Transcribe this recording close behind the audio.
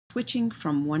switching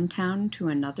from one town to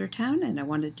another town, and I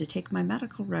wanted to take my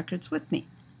medical records with me.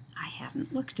 I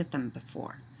hadn't looked at them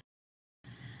before.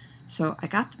 So I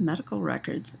got the medical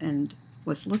records and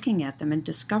was looking at them and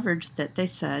discovered that they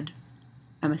said,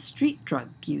 I'm a street drug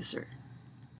user.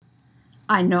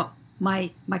 I know,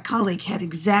 my colleague had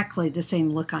exactly the same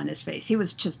look on his face. He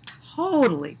was just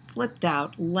totally flipped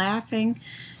out, laughing,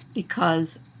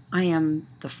 because I am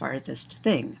the farthest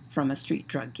thing from a street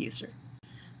drug user.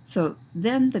 So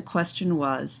then the question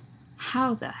was,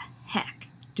 how the heck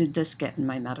did this get in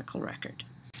my medical record?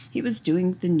 He was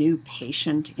doing the new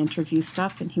patient interview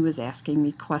stuff, and he was asking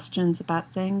me questions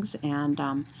about things,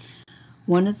 and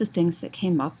one of the things that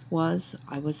came up was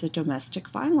I was a domestic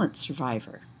violence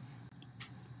survivor.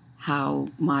 How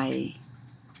my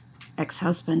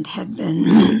ex-husband had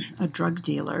been a drug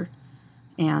dealer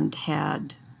and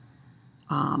had,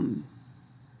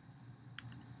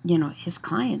 his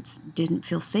clients didn't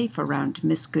feel safe around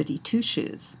Miss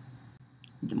Goody-Two-Shoes.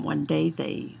 One day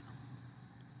they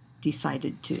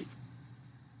decided to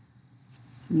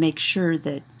make sure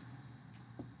that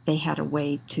they had a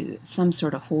way to, some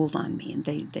sort of hold on me, and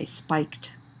they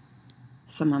spiked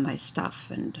some of my stuff,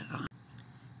 and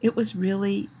it was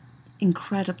really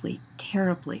incredibly,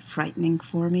 terribly frightening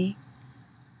for me.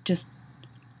 Just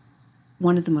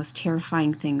one of the most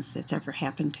terrifying things that's ever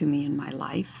happened to me in my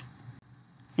life.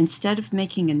 Instead of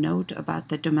making a note about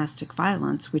the domestic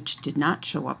violence, which did not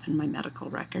show up in my medical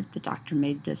record, the doctor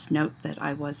made this note that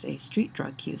I was a street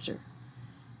drug user.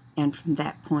 And from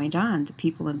that point on, the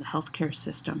people in the healthcare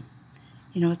system,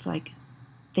 it's like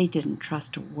they didn't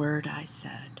trust a word I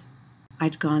said.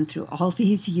 I'd gone through all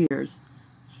these years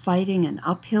fighting an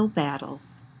uphill battle,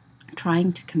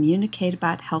 trying to communicate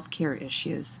about healthcare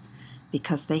issues,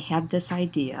 because they had this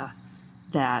idea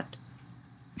that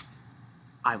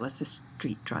I was a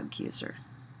street drug user.